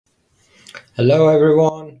Hello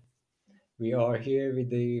everyone, we are here with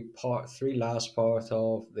the part 3 last part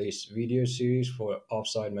of this video series for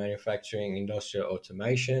offsite manufacturing industrial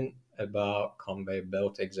automation about conveyor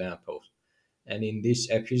belt examples. And in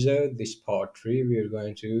this episode, this part 3, we are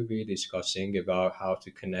going to be discussing about how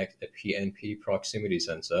to connect a PNP proximity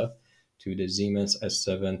sensor to the Siemens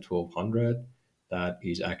S7 1200 that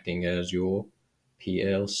is acting as your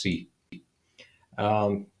PLC.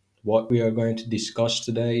 Um, what we are going to discuss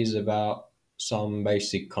today is about some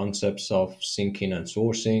basic concepts of syncing and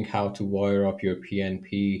sourcing, how to wire up your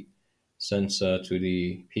PNP sensor to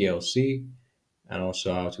the PLC, and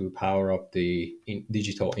also how to power up the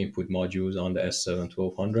digital input modules on the S7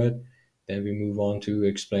 1200. Then we move on to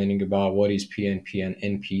explaining about what is PNP and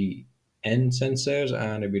NPN sensors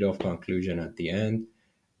and a bit of conclusion at the end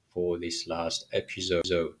for this last episode.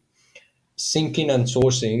 Syncing and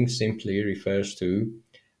sourcing simply refers to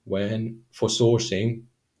when, for sourcing,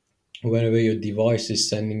 whenever your device is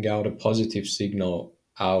sending out a positive signal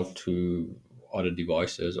out to other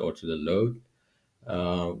devices or to the load,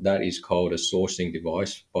 that is called a sourcing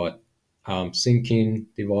device. But syncing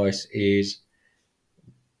device is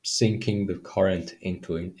syncing the current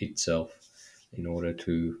into itself in order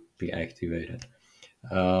to be activated.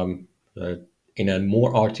 Um, uh, in a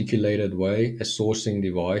more articulated way, a sourcing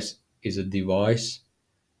device is a device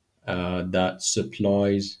that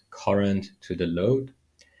supplies current to the load.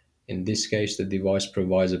 In this case, the device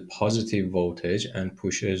provides a positive voltage and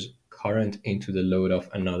pushes current into the load of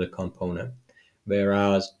another component.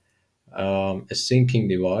 Whereas a syncing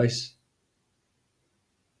device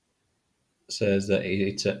says that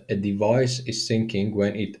a device is syncing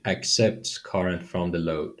when it accepts current from the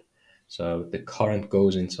load. So the current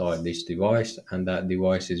goes inside this device, and that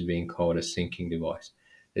device is being called a syncing device.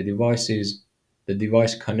 The device is the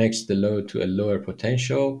device connects the load to a lower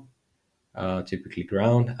potential, typically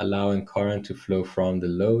ground, allowing current to flow from the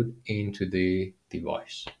load into the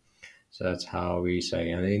device. So that's how we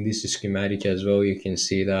say. And in this schematic as well, you can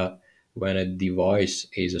see that when a device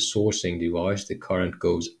is a sourcing device, the current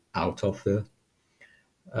goes out of the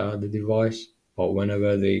device. But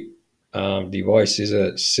whenever the device is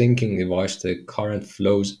a syncing device, the current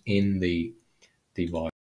flows in the device.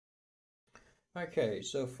 Okay,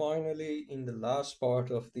 so finally, in the last part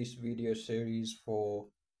of this video series for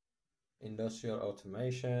industrial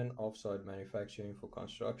automation, offsite manufacturing for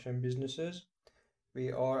construction businesses, we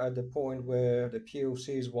are at the point where the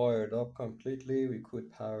PLC is wired up completely. We could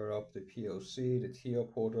power up the PLC. The TIA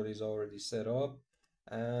portal is already set up.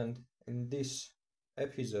 And in this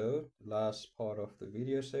episode, last part of the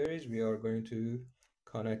video series, we are going to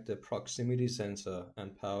connect the proximity sensor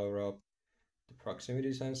and power up the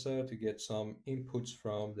proximity sensor to get some inputs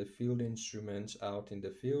from the field instruments out in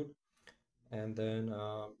the field, and then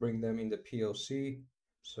bring them in the PLC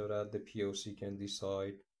so that the PLC can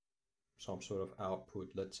decide some sort of output.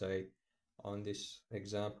 Let's say on this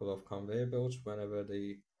example of conveyor belts, whenever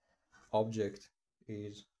the object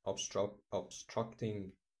is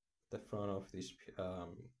obstructing the front of this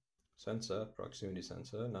sensor, proximity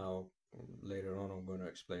sensor. Now later on I'm going to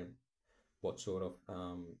explain what sort of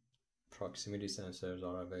proximity sensors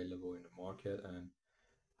are available in the market and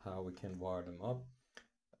how we can wire them up.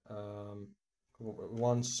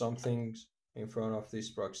 Once something's in front of this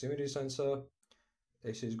proximity sensor,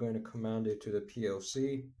 this is going to command it to the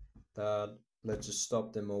PLC that let's just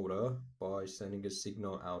stop the motor by sending a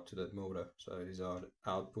signal out to that motor. So these are the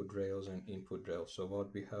output rails and input rails. So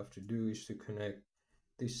what we have to do is to connect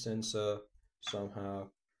this sensor somehow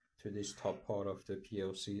to this top part of the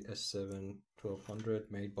PLC S7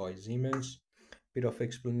 1200 made by Siemens. Bit of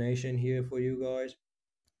explanation here for you guys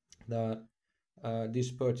that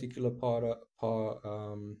this particular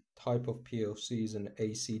type of PLC is an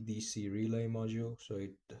AC-DC relay module, so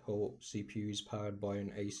the whole CPU is powered by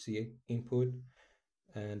an AC input,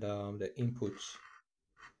 and the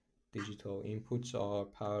digital inputs are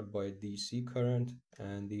powered by DC current,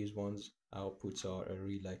 and these ones outputs are a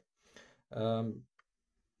relay.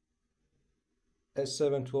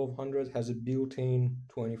 S7 1200 has a built-in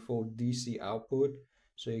 24 DC output,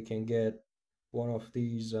 so you can get one of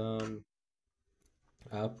these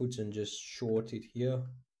outputs and just short it here,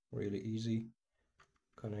 really easy.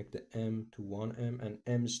 Connect the M to 1M, and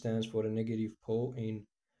M stands for the negative pole. In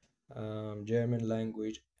German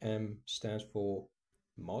language, M stands for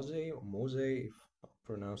Mose or Mose, if I'm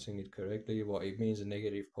pronouncing it correctly. Well, it means a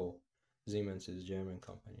negative pole. Siemens is a German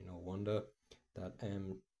company, no wonder that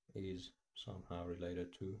M is somehow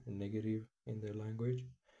related to a negative in their language.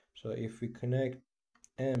 So if we connect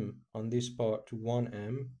M on this part to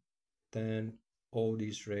 1M, then all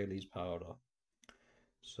these rail is powered up.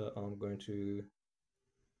 So I'm going to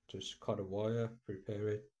just cut a wire, prepare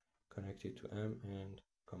it, connect it to M, and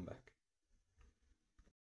come back.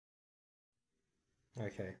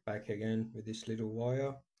 Okay, back again with this little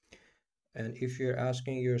wire. And if you're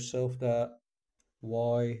asking yourself that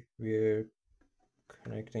why we're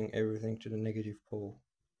connecting everything to the negative pole,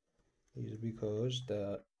 is because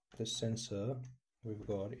the sensor we've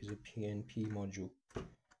got is a PNP module.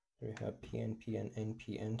 We have PNP and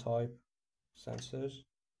NPN type sensors.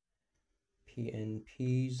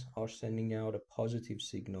 PNPs are sending out a positive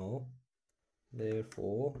signal,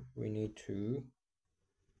 therefore we need to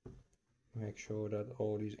make sure that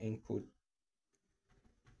all these input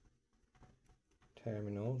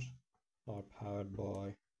terminals are powered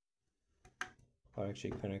by, are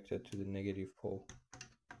actually connected to the negative pole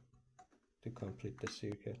to complete the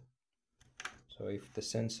circuit. So if the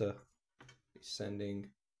sensor is sending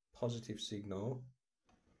positive signal,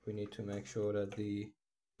 we need to make sure that the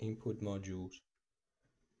input modules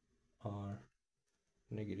are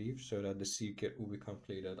negative so that the circuit will be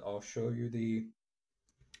completed. I'll show you the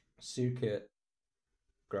circuit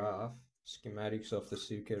graph, schematics of the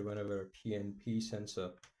circuit whenever a PNP sensor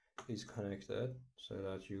is connected, so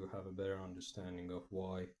that you have a better understanding of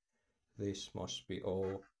why this must be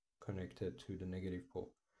all connected to the negative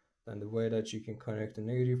pole. Then the way that you can connect the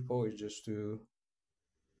negative pole is just to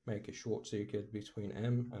make a short circuit between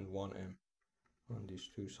M and 1M on these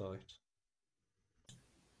two sides.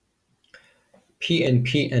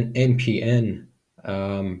 PNP and NPN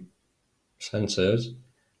sensors.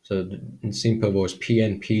 So in simple words,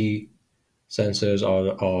 PNP sensors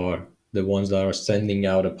are the ones that are sending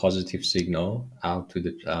out a positive signal out to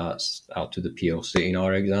the PLC in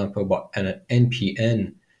our example, but an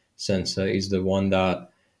NPN sensor is the one that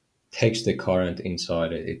takes the current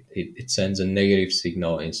inside it. It sends a negative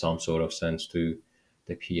signal in some sort of sense to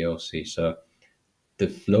the PLC. So the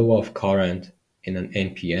flow of current in an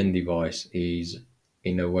NPN device is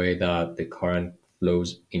in a way that the current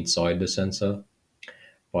flows inside the sensor,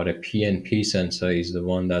 but a PNP sensor is the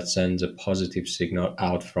one that sends a positive signal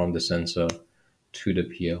out from the sensor to the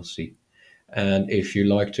PLC. And if you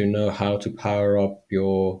like to know how to power up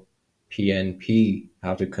your PNP,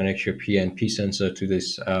 how to connect your PNP sensor to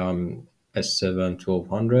this S7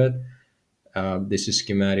 1200, this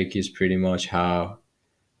schematic is pretty much how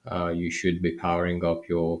you should be powering up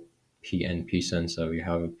your PNP sensor. We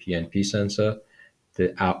have a PNP sensor.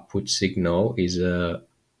 The output signal is a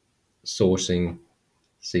sourcing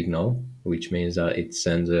signal, which means that it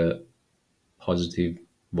sends a positive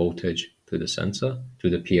voltage to the sensor, to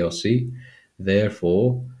the PLC.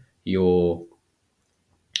 Therefore, your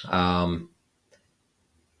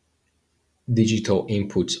digital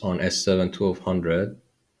inputs on S7 1200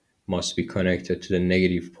 must be connected to the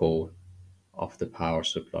negative pole of the power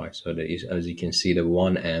supply. So there is, as you can see, the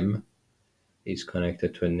 1M is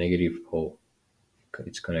connected to a negative pole.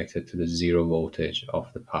 It's connected to the 0 voltage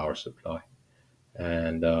of the power supply.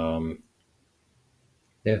 And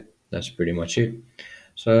yeah, that's pretty much it.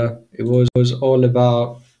 So it was all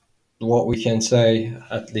about what we can say,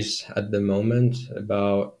 at least at the moment,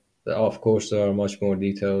 about, of course, there are much more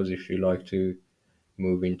details if you like to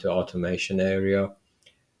move into automation area.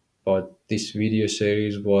 But this video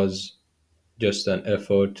series was just an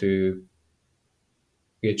effort to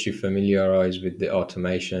get you familiarized with the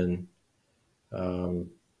automation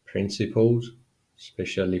principles,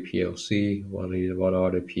 especially PLC. What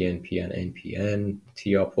are the PNP and NPN,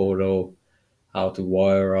 TR portal, how to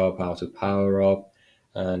wire up, how to power up,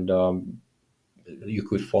 and you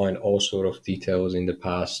could find all sort of details in the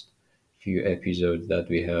past few episodes that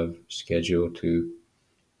we have scheduled to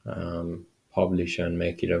publish and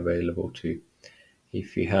make it available to.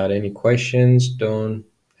 If you had any questions, don't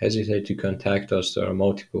hesitate to contact us. There are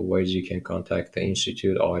multiple ways you can contact the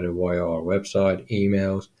Institute, either via our website,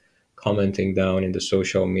 emails, commenting down in the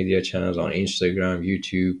social media channels on Instagram,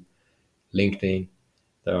 YouTube, LinkedIn.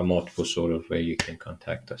 There are multiple sort of ways you can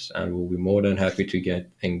contact us, and we'll be more than happy to get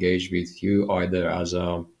engaged with you either as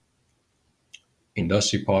a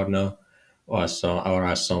industry partner or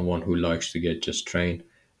as someone who likes to get just trained.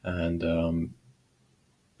 And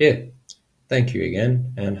yeah, thank you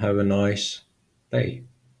again and have a nice day.